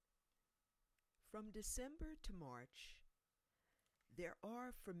From December to March, there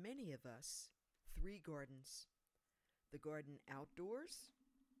are, for many of us, three gardens. The garden outdoors,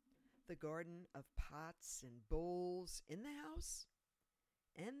 the garden of pots and bowls in the house,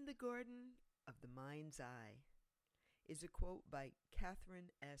 and the garden of the mind's eye, is a quote by Catherine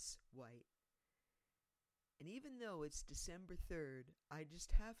S. White. And even though it's December 3rd, I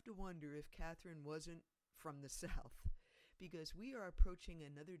just have to wonder if Catherine wasn't from the South, because we are approaching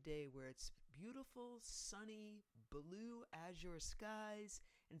another day where it's beautiful, sunny, blue azure skies,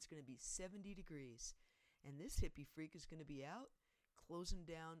 and it's going to be 70 degrees. And this hippie freak is going to be out closing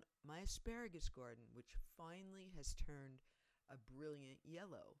down my asparagus garden, which finally has turned a brilliant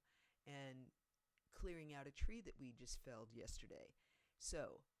yellow, and clearing out a tree that we just felled yesterday.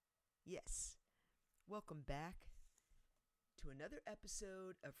 So, yes, welcome back to another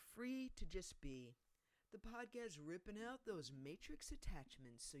episode of Free to Just Be, the podcast ripping out those matrix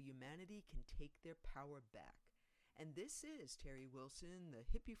attachments so humanity can take their power back. And this is Terry Wilson, the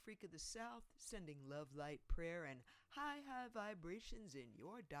hippie freak of the South, sending love, light, prayer, and high vibrations in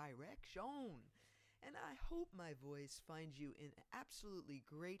your direction. And I hope my voice finds you in absolutely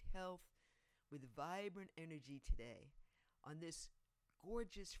great health with vibrant energy today on this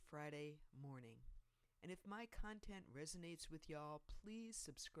gorgeous Friday morning. And if my content resonates with y'all, please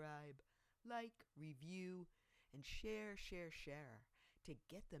subscribe, like, review, and share to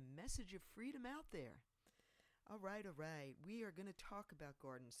get the message of freedom out there. All right. We are going to talk about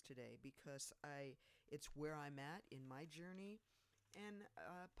gardens today because it's where I'm at in my journey, and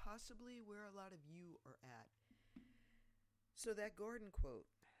possibly where a lot of you are at. So that garden quote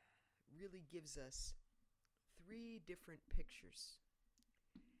really gives us three different pictures.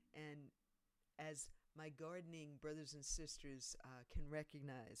 And as my gardening brothers and sisters can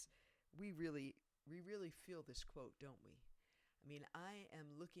recognize, we really feel this quote, don't we? I mean, I am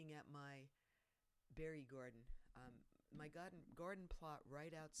looking at my berry garden, my garden plot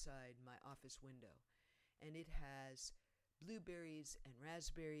right outside my office window, and it has blueberries and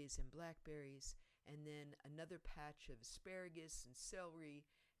raspberries and blackberries, and then another patch of asparagus and celery,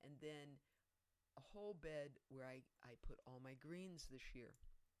 and then a whole bed where I put all my greens this year.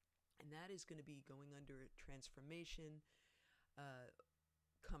 And that is going to be going under a transformation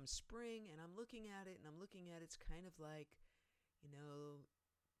come spring, and I'm looking at it, it's kind of like,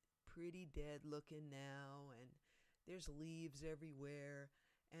 pretty dead looking now, and there's leaves everywhere,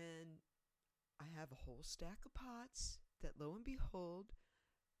 and I have a whole stack of pots that, lo and behold,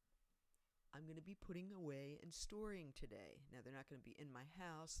 I'm going to be putting away and storing today. Now, they're not going to be in my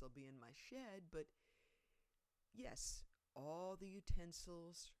house, they'll be in my shed, but yes, all the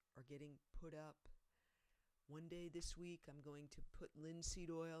utensils are getting put up. One day this week, I'm going to put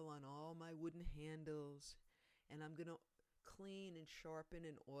linseed oil on all my wooden handles, and I'm going to clean and sharpen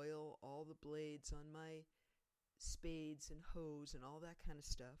and oil all the blades on my spades and hoes and all that kind of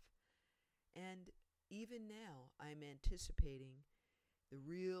stuff. And even now, I'm anticipating the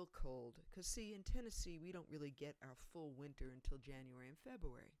real cold, because see, in Tennessee, we don't really get our full winter until January and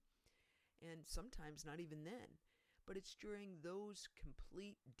February, and sometimes not even then. But it's during those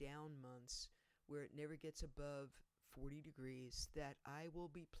complete down months where it never gets above 40 degrees that I will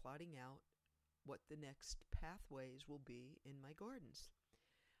be plotting out what the next pathways will be in my gardens.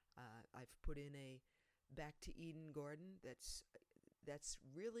 I've put in a Back to Eden garden that's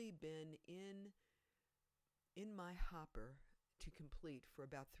really been in my hopper to complete for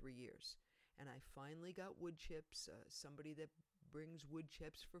about 3 years. And I finally got wood chips, somebody that brings wood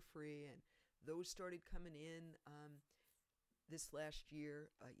chips for free, and those started coming in this last year.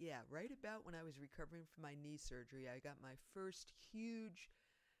 Right about when I was recovering from my knee surgery, I got my first huge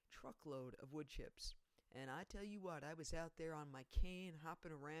truckload of wood chips. And I tell you what, I was out there on my cane,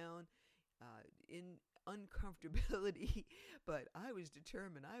 hopping around in uncomfortability, but I was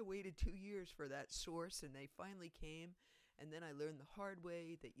determined. I waited 2 years for that source, and they finally came. And then I learned the hard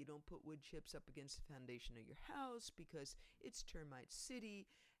way that you don't put wood chips up against the foundation of your house because it's termite city.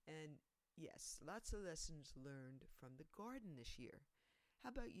 And yes, lots of lessons learned from the garden this year. How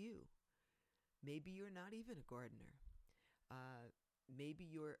about you? Maybe you're not even a gardener. Maybe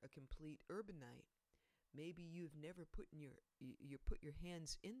you're a complete urbanite. Maybe you've never put your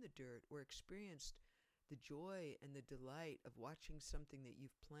hands in the dirt or experienced the joy and the delight of watching something that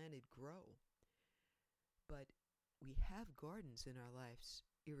you've planted grow. But we have gardens in our lives,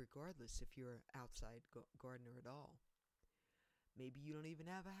 irregardless if you're an outside gardener at all. Maybe you don't even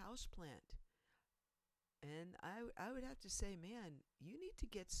have a house plant. And I would have to say, man, you need to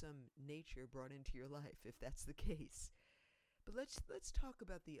get some nature brought into your life if that's the case. But let's talk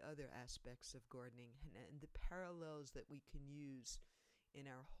about the other aspects of gardening and the parallels that we can use in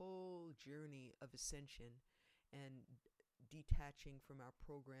our whole journey of ascension and detaching from our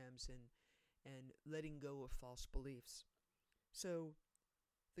programs and letting go of false beliefs. So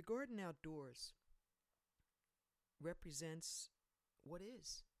the garden outdoors represents what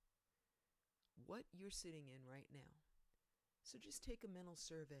is, what you're sitting in right now. So just take a mental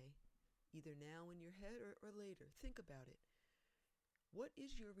survey, either now in your head or later. Think about it. What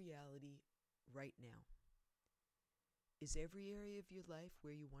is your reality right now? Is every area of your life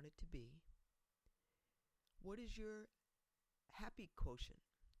where you want it to be? What is your happy quotient?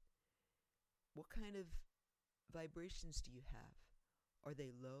 What kind of vibrations do you have? Are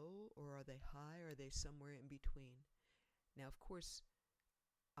they low or are they high? Or are they somewhere in between? Now, of course,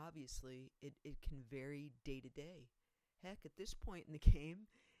 obviously, it can vary day to day. Heck, at this point in the game,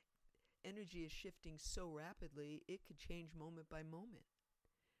 energy is shifting so rapidly, it could change moment by moment.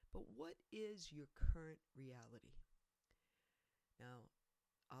 But what is your current reality? Now,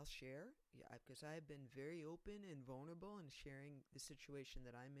 I'll share, because I've been very open and vulnerable in sharing the situation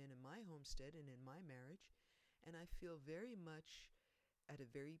that I'm in my homestead and in my marriage, and I feel very much at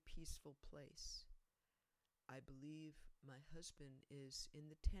a very peaceful place. I believe my husband is in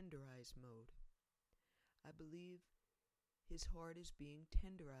the tenderized mode. I believe his heart is being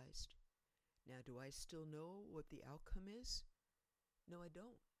tenderized. Now, do I still know what the outcome is? No, I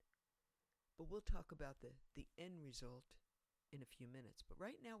don't. But we'll talk about the end result in a few minutes. But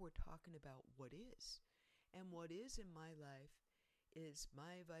right now we're talking about what is. And what is in my life is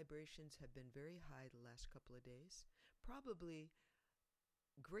my vibrations have been very high the last couple of days, probably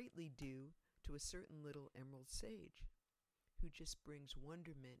greatly due to a certain little emerald sage who just brings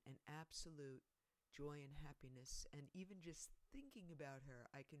wonderment and absolute joy and happiness. And even just thinking about her,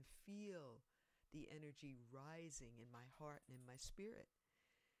 I can feel the energy rising in my heart and in my spirit.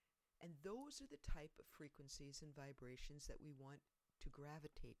 And those are the type of frequencies and vibrations that we want to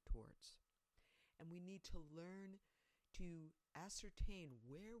gravitate towards. And we need to learn to ascertain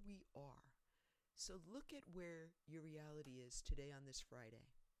where we are. So look at where your reality is today on this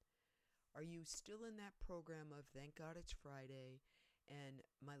Friday. Are you still in that program of thank God it's Friday and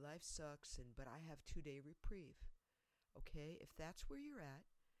my life sucks but I have 2-day reprieve? Okay, if that's where you're at,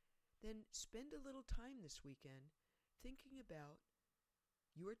 then spend a little time this weekend thinking about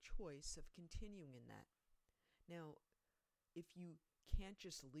your choice of continuing in that. Now, if you can't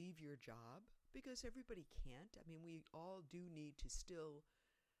just leave your job, because everybody can't, I mean, we all do need to still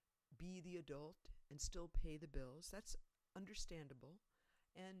be the adult and still pay the bills. That's understandable.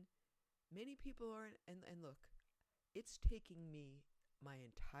 And many people aren't, and look, it's taking me my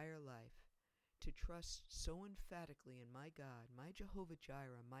entire life to trust so emphatically in my God, my Jehovah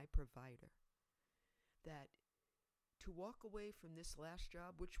Jireh, my provider, that to walk away from this last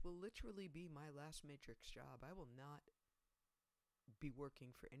job, which will literally be my last matrix job, I will not be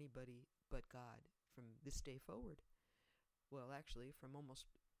working for anybody but God from this day forward. Well, actually, from almost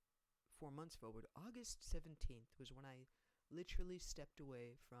 4 months forward. August 17th was when I literally stepped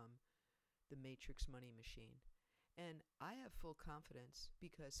away from the matrix money machine. And I have full confidence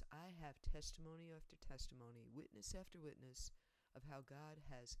because I have testimony after testimony, witness after witness of how God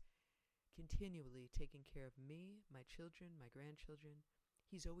has continually taken care of me, my children, my grandchildren.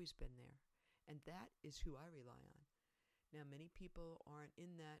 He's always been there. And that is who I rely on. Now, many people aren't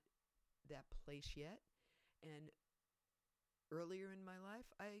in that place yet. And earlier in my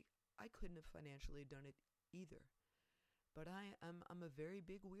life, I couldn't have financially done it either. But I'm a very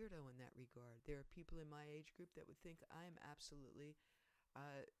big weirdo in that regard. There are people in my age group that would think I'm absolutely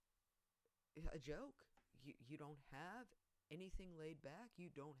a joke. You don't have anything laid back. You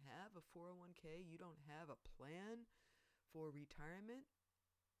don't have a 401k. You don't have a plan for retirement.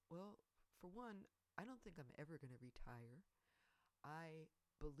 Well, for one, I don't think I'm ever going to retire. I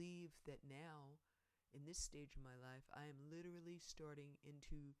believe that now, in this stage of my life, I am literally starting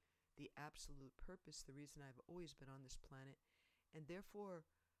into the absolute purpose, the reason I've always been on this planet, and therefore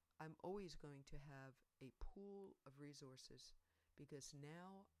I'm always going to have a pool of resources, because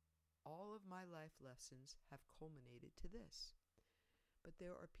now all of my life lessons have culminated to this. But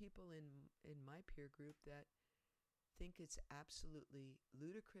there are people in my peer group that think it's absolutely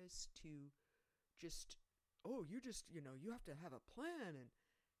ludicrous to just, oh, you have to have a plan, and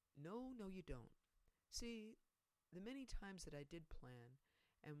no, you don't. See, the many times that I did plan,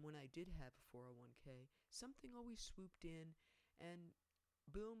 and when I did have a 401k, something always swooped in and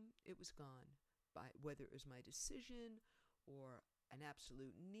boom, it was gone. By whether it was my decision or an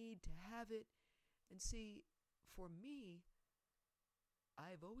absolute need to have it. And see, for me,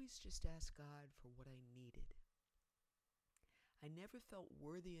 I've always just asked God for what I needed. I never felt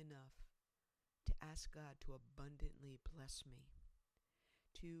worthy enough to ask God to abundantly bless me.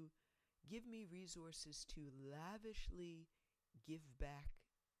 to give me resources to lavishly give back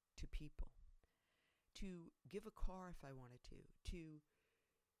to people, to give a car if I wanted to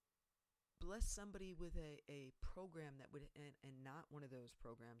bless somebody with a program that would, and not one of those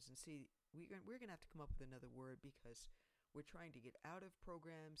programs. And see, we're going to have to come up with another word, because we're trying to get out of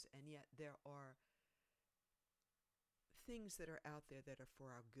programs, and yet there are things that are out there that are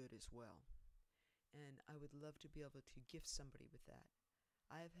for our good as well. And I would love to be able to gift somebody with that.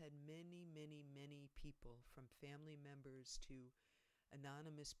 I have had many, many, many people, from family members to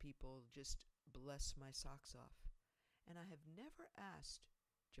anonymous people, just bless my socks off. And I have never asked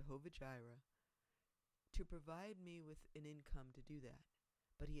Jehovah Jireh to provide me with an income to do that,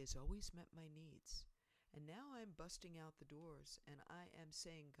 but he has always met my needs. And now I'm busting out the doors, and I am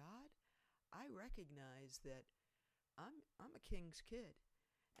saying, God, I recognize that I'm a king's kid,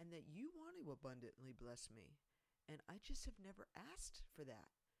 and that you want to abundantly bless me. And I just have never asked for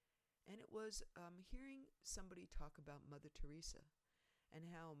that. And it was hearing somebody talk about Mother Teresa, and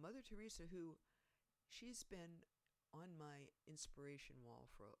how Mother Teresa, who she's been on my inspiration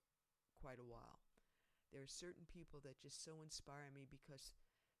wall for quite a while. There are certain people that just so inspire me because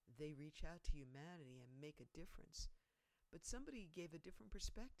they reach out to humanity and make a difference. But somebody gave a different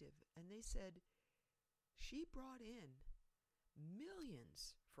perspective, and they said she brought in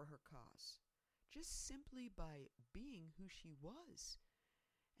millions for her cause, just simply by being who she was.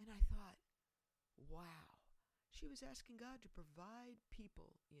 And I thought, wow, she was asking God to provide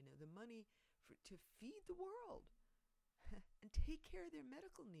people, the money to feed the world and take care of their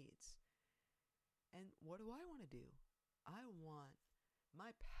medical needs. And what do I want to do?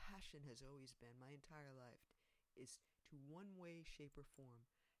 My passion has always been, my entire life, is to one way, shape, or form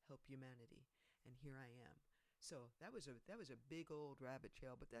help humanity. And here I am. So that was a big old rabbit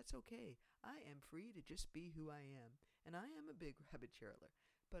trail, but that's okay. I am free to just be who I am. And I am a big rabbit trailer.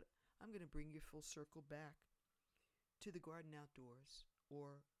 But I'm going to bring you full circle back to the garden outdoors,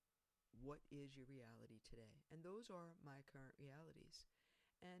 or what is your reality today? And those are my current realities.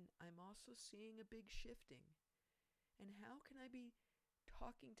 And I'm also seeing a big shifting. And how can I be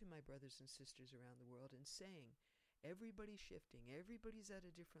talking to my brothers and sisters around the world and saying, everybody's shifting, everybody's at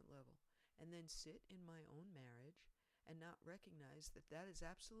a different level, and then sit in my own marriage and not recognize that that is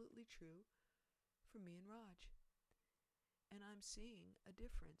absolutely true for me and Raj? And I'm seeing a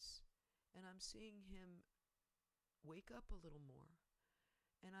difference, and I'm seeing him wake up a little more,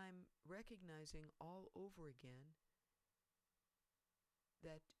 and I'm recognizing all over again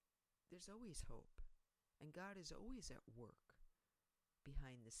that there's always hope, and God is always at work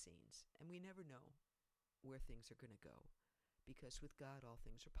behind the scenes, and we never know where things are going to go, because with God all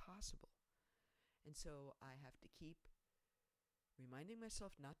things are possible. And so I have to keep reminding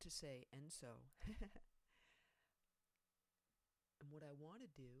myself not to say, and so. And what I want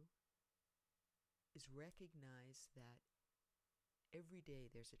to do is recognize that every day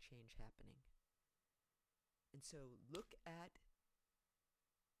there's a change happening. And so look at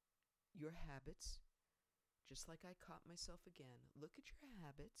your habits, just like I caught myself again. Look at your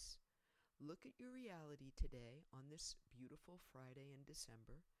habits. Look at your reality today on this beautiful Friday in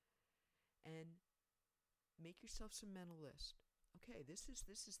December, and make yourself some mental list. Okay, this is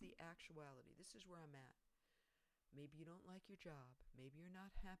the actuality. This is where I'm at. Maybe you don't like your job. Maybe you're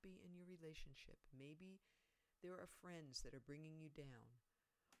not happy in your relationship. Maybe there are friends that are bringing you down.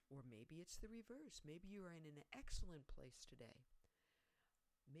 Or maybe it's the reverse. Maybe you are in an excellent place today.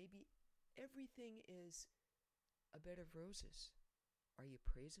 Maybe everything is a bed of roses. Are you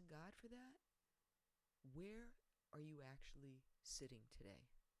praising God for that? Where are you actually sitting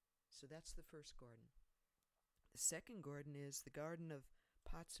today? So that's the first garden. The second garden is the garden of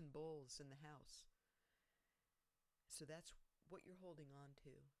pots and bowls in the house. So that's what you're holding on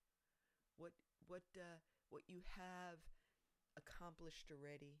to. What you have accomplished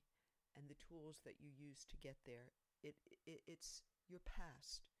already, and the tools that you use to get there. It's your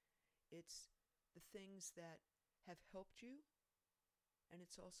past. It's the things that have helped you, and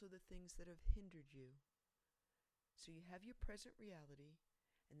it's also the things that have hindered you. So you have your present reality,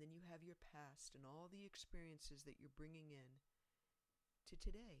 and then you have your past and all the experiences that you're bringing in to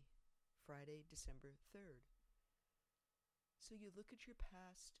today, Friday, December 3rd. So you look at your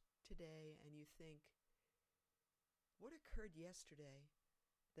past today and you think, what occurred yesterday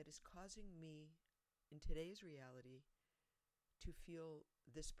that is causing me in today's reality to feel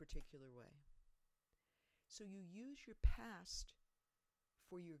this particular way? So you use your past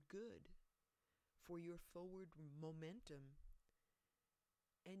for your good, for your forward momentum,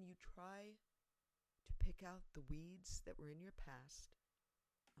 and you try to pick out the weeds that were in your past.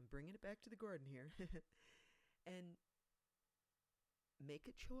 I'm bringing it back to the garden here. And make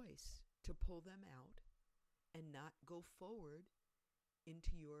a choice to pull them out and not go forward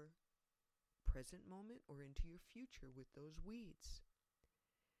into your present moment or into your future with those weeds.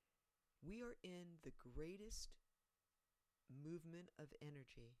 We are in the greatest movement of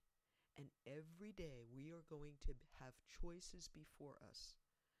energy, and every day we are going to have choices before us,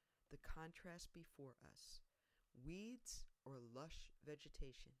 the contrast before us, weeds or lush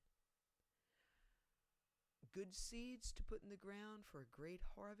vegetation, good seeds to put in the ground for a great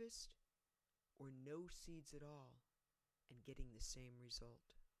harvest, or no seeds at all and getting the same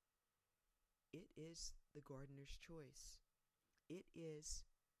result. It is the gardener's choice. It is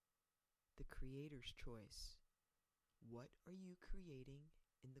the Creator's choice. What are you creating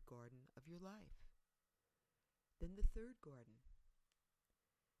in the garden of your life? Then the third garden,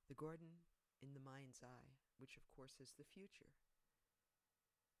 the garden in the mind's eye, which of course is the future.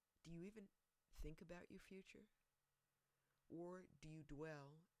 Do you even think about your future? Or do you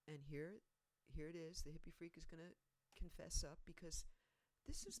dwell, and here it is, the hippie freak is going to confess up, because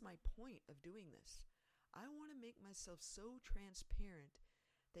this is my point of doing this. I want to make myself so transparent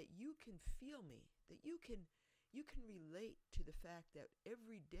that you can feel me, that you can relate to the fact that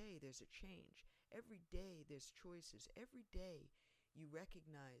every day there's a change. Every day there's choices. Every day you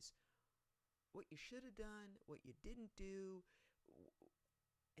recognize what you should have done, what you didn't do,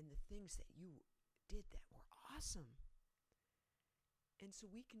 and the things that you did that were awesome. And so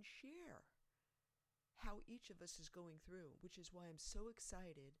we can share how each of us is going through, which is why I'm so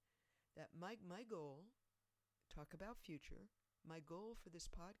excited that my goal, talk about future, my goal for this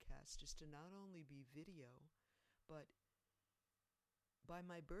podcast is to not only be video, but by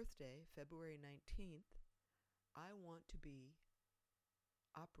my birthday, February 19th, I want to be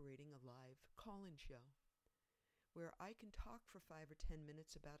operating a live call-in show where I can talk for 5 or 10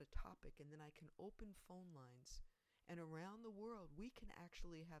 minutes about a topic, and then I can open phone lines, and around the world we can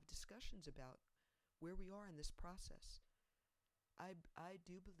actually have discussions about where we are in this process. I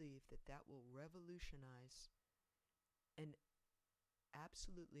do believe that that will revolutionize and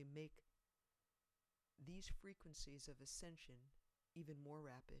absolutely make these frequencies of ascension even more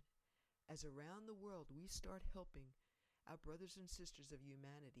rapid, as around the world we start helping our brothers and sisters of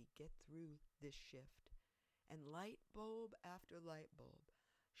humanity get through this shift. And light bulb after light bulb,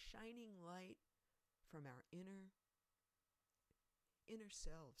 shining light from our inner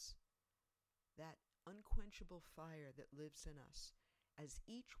selves, that unquenchable fire that lives in us, as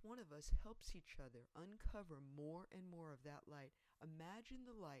each one of us helps each other uncover more and more of that light. Imagine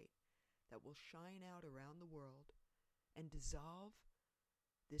the light that will shine out around the world and dissolve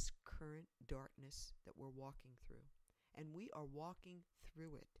this current darkness that we're walking through. And we are walking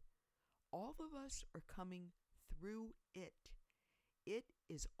through it. All of us are coming through it. It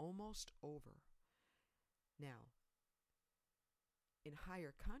is almost over. Now, in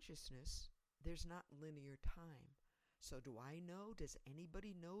higher consciousness, there's not linear time. So do I know? Does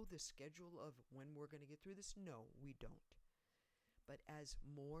anybody know the schedule of when we're going to get through this? No, we don't. But as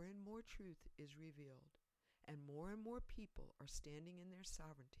more and more truth is revealed, and more people are standing in their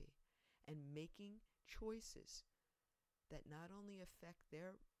sovereignty and making choices that not only affect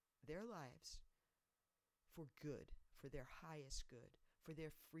their lives for good, for their highest good, for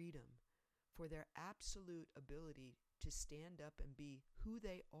their freedom, for their absolute ability to stand up and be who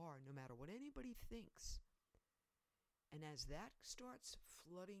they are, no matter what anybody thinks. And as that starts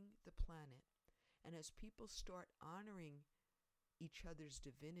flooding the planet, and as people start honoring each other's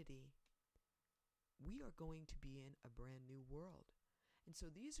divinity, we are going to be in a brand new world. And so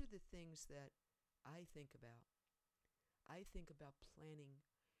these are the things that I think about. I think about planning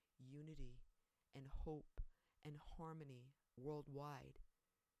unity and hope and harmony worldwide.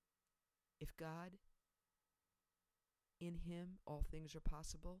 If God, in Him, all things are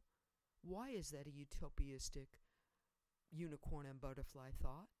possible, why is that a utopianistic unicorn and butterfly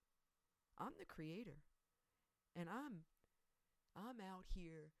thought? I'm the creator, and I'm out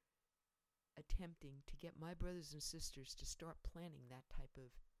here attempting to get my brothers and sisters to start planting that type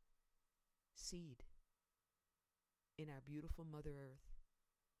of seed in our beautiful Mother Earth,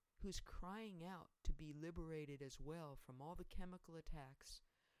 who's crying out to be liberated as well from all the chemical attacks,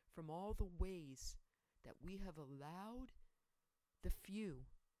 from all the ways that we have allowed the few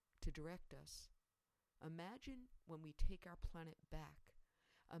to direct us. Imagine when we take our planet back.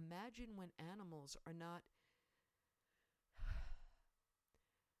 Imagine when animals are not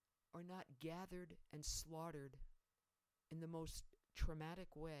gathered and slaughtered in the most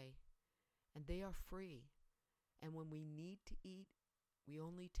traumatic way, and they are free. And when we need to eat, we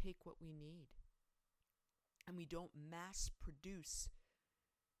only take what we need. And we don't mass produce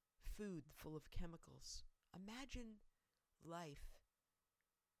food full of chemicals. Imagine life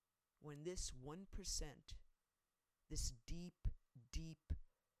when this 1%, this deep, deep,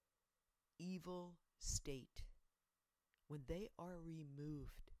 evil state, when they are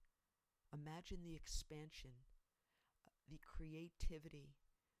removed, imagine the expansion, the creativity,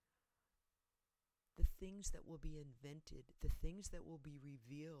 the things that will be invented, the things that will be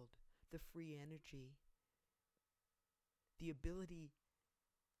revealed, the free energy, the ability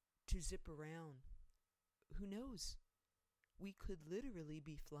to zip around. Who knows? We could literally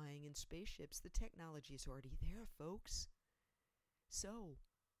be flying in spaceships. The technology is already there, folks. So,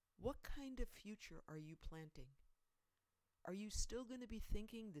 what kind of future are you planting? Are you still going to be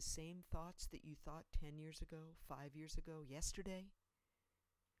thinking the same thoughts that you thought 10 years ago, 5 years ago, yesterday?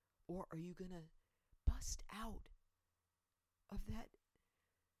 Or are you going to bust out of that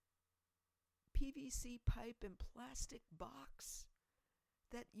PVC pipe and plastic box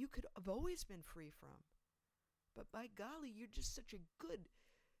that you could have always been free from? But by golly, you're just such a good,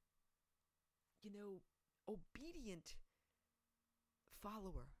 obedient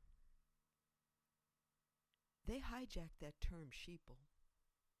follower. They hijacked that term sheeple.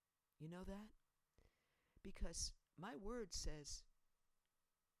 You know that? Because my word says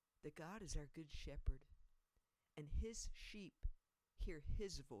that God is our good shepherd, and his sheep hear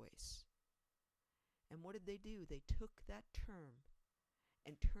his voice. And what did they do? They took that term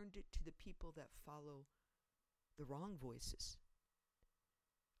and turned it to the people that follow the wrong voices.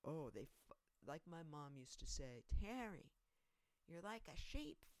 Oh, like my mom used to say, Terry, you're like a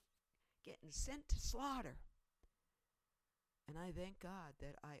sheep getting sent to slaughter. And I thank God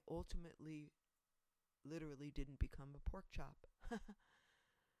that I ultimately, literally didn't become a pork chop.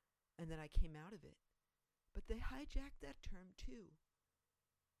 And that I came out of it. But they hijacked that term too.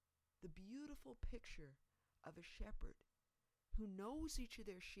 The beautiful picture of a shepherd who knows each of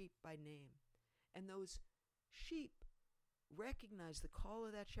their sheep by name. And those sheep recognize the call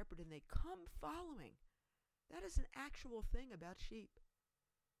of that shepherd and they come following. That is an actual thing about sheep.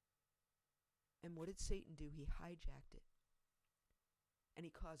 And what did Satan do? He hijacked it. And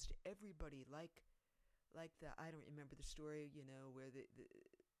he caused everybody, like I don't remember the story, where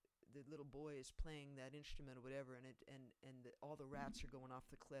the little boy is playing that instrument or whatever, and all the rats are going off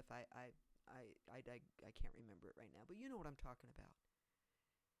the cliff. I can't remember it right now, but you know what I'm talking about.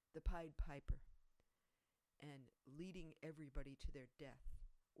 The Pied Piper, and leading everybody to their death,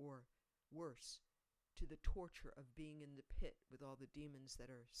 or worse, to the torture of being in the pit with all the demons that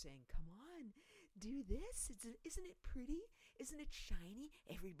are saying, "Come on, do this. Isn't it pretty? Isn't it shiny?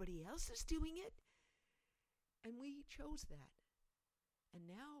 Everybody else is doing it." And we chose that. And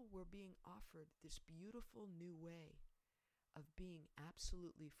now we're being offered this beautiful new way of being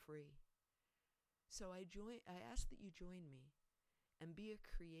absolutely free. So I ask that you join me and be a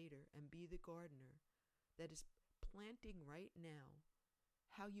creator and be the gardener that is planting right now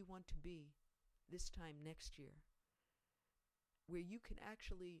how you want to be this time next year, where you can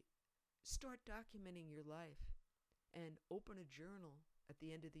actually start documenting your life and open a journal at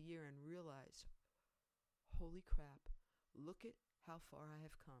the end of the year and realize, holy crap, look at how far I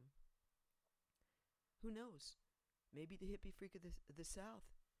have come. Who knows? Maybe the hippie freak of the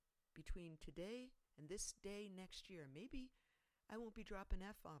South, between today and this day next year, maybe I won't be dropping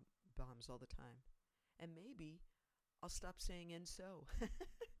F-bombs all the time. And maybe I'll stop saying "and so"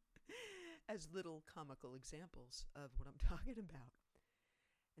 as little comical examples of what I'm talking about.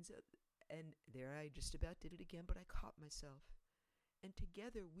 And there I just about did it again, but I caught myself. And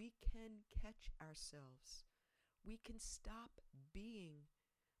together we can catch ourselves. We can stop being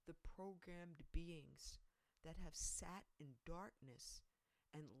the programmed beings that have sat in darkness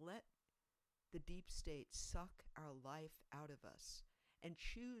and let the deep state suck our life out of us and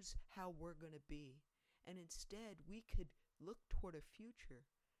choose how we're going to be. And instead, we could look toward a future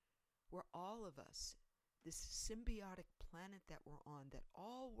where all of us, this symbiotic planet that we're on, that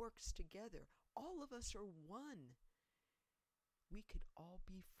all works together, all of us are one. We could all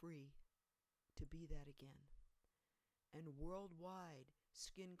be free to be that again. And worldwide,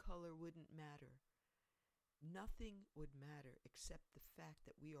 skin color wouldn't matter. Nothing would matter except the fact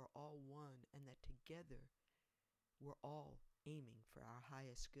that we are all one and that together we're all aiming for our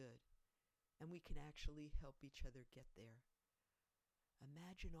highest good. And we can actually help each other get there.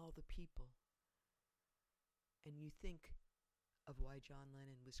 Imagine all the people. And you think of why John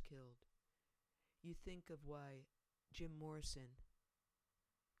Lennon was killed. You think of why Jim Morrison,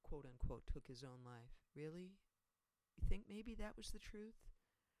 quote unquote, took his own life. Really? You think maybe that was the truth?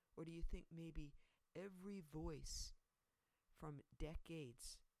 Or do you think maybe every voice from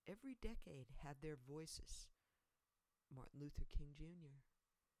decades, every decade had their voices? Martin Luther King Jr.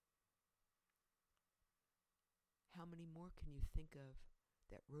 How many more can you think of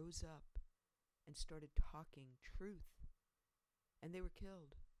that rose up and started talking truth, and they were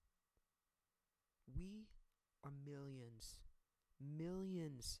killed. We are millions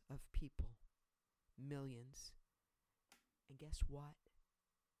of people, millions. And guess what?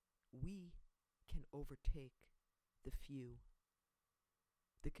 We can overtake the few,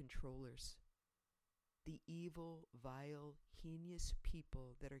 the controllers, the evil, vile, heinous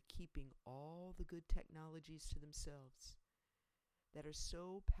people that are keeping all the good technologies to themselves, that are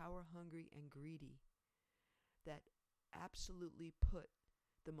so power hungry and greedy, that absolutely put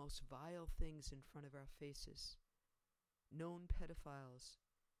the most vile things in front of our faces, known pedophiles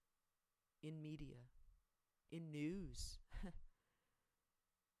in media, in news,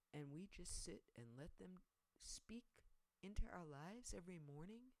 and we just sit and let them speak into our lives every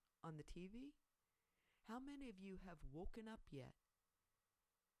morning on the TV? How many of you have woken up yet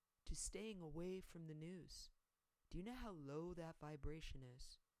to staying away from the news? Do you know how low that vibration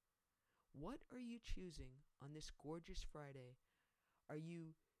is? What are you choosing on this gorgeous Friday? Are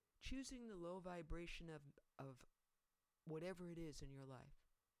you choosing the low vibration of whatever it is in your life?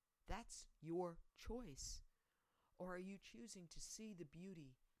 That's your choice. Or are you choosing to see the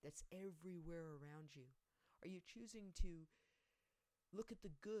beauty that's everywhere around you? Are you choosing to look at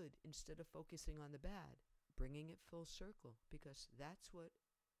the good instead of focusing on the bad, bringing it full circle? Because that's what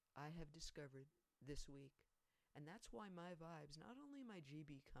I have discovered this week. And that's why my vibes, not only my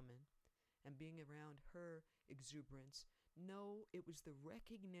GB coming and being around her exuberance, no, it was the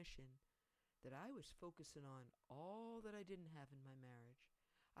recognition that I was focusing on all that I didn't have in my marriage.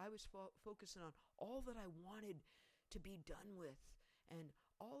 I was focusing on all that I wanted to be done with, and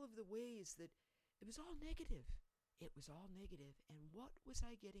all of the ways that it was all negative. It was all negative. And what was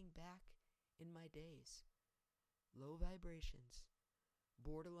I getting back in my days? Low vibrations,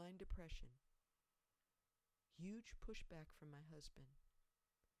 borderline depression, huge pushback from my husband.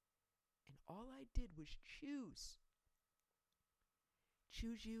 And all I did was choose.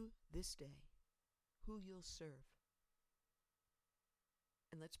 Choose you this day who you'll serve.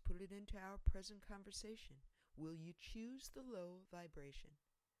 And let's put it into our present conversation. Will you choose the low vibration,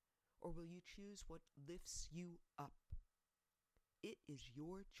 or will you choose what lifts you up? It is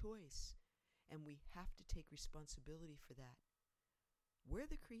your choice, and we have to take responsibility for that. We're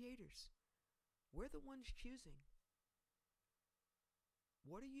the creators. We're the ones choosing.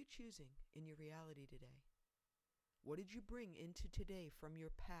 What are you choosing in your reality today? What did you bring into today from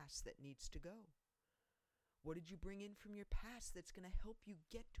your past that needs to go? What did you bring in from your past that's going to help you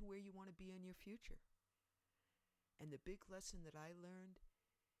get to where you want to be in your future? And the big lesson that I learned,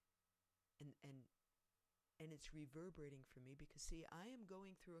 and it's reverberating for me, because see, I am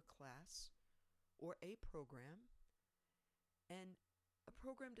going through a class or a program, and a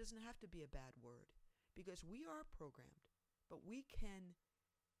program doesn't have to be a bad word, because we are programmed, but we can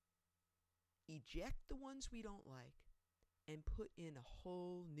eject the ones we don't like and put in a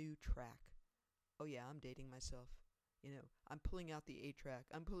whole new track. Oh yeah, I'm dating myself. I'm pulling out the 8-track.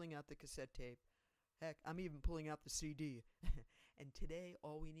 I'm pulling out the cassette tape. Heck, I'm even pulling out the CD. And today,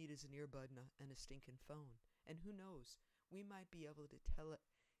 all we need is an earbud and a stinking phone. And who knows, we might be able to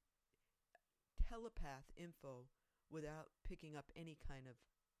telepath info without picking up any kind of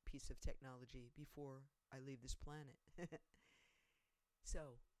piece of technology before I leave this planet.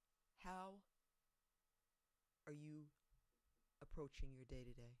 So, how are you approaching your day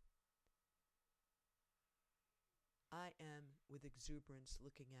today? I am with exuberance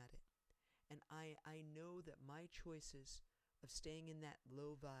looking at it. And I know that my choices of staying in that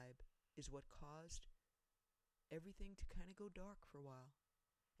low vibe is what caused everything to kind of go dark for a while.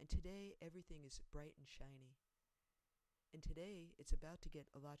 And today, everything is bright and shiny. And today, it's about to get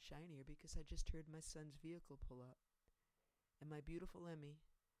a lot shinier because I just heard my son's vehicle pull up. And my beautiful Emmy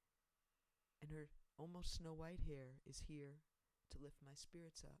and her almost Snow White hair is here to lift my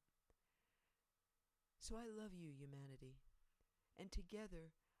spirits up. So I love you, humanity. And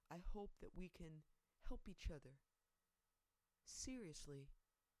together, I hope that we can help each other seriously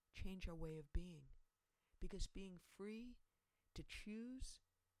change our way of being. Because being free to choose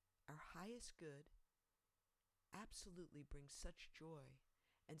our highest good absolutely brings such joy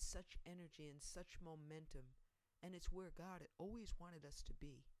and such energy and such momentum. And it's where God always wanted us to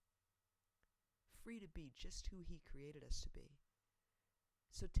be. Free to be just who He created us to be.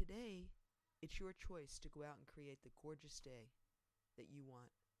 So today, it's your choice to go out and create the gorgeous day that you want,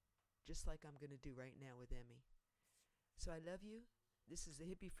 just like I'm going to do right now with Emmy. So I love you. This is the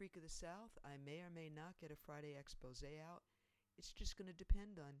Hippie Freak of the South. I may or may not get a Friday expose out. It's just going to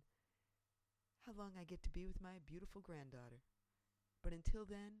depend on how long I get to be with my beautiful granddaughter. But until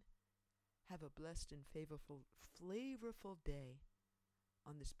then, have a blessed and flavorful day.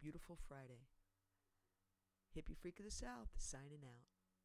 on this beautiful Friday. Hippie Freak of the South signing out.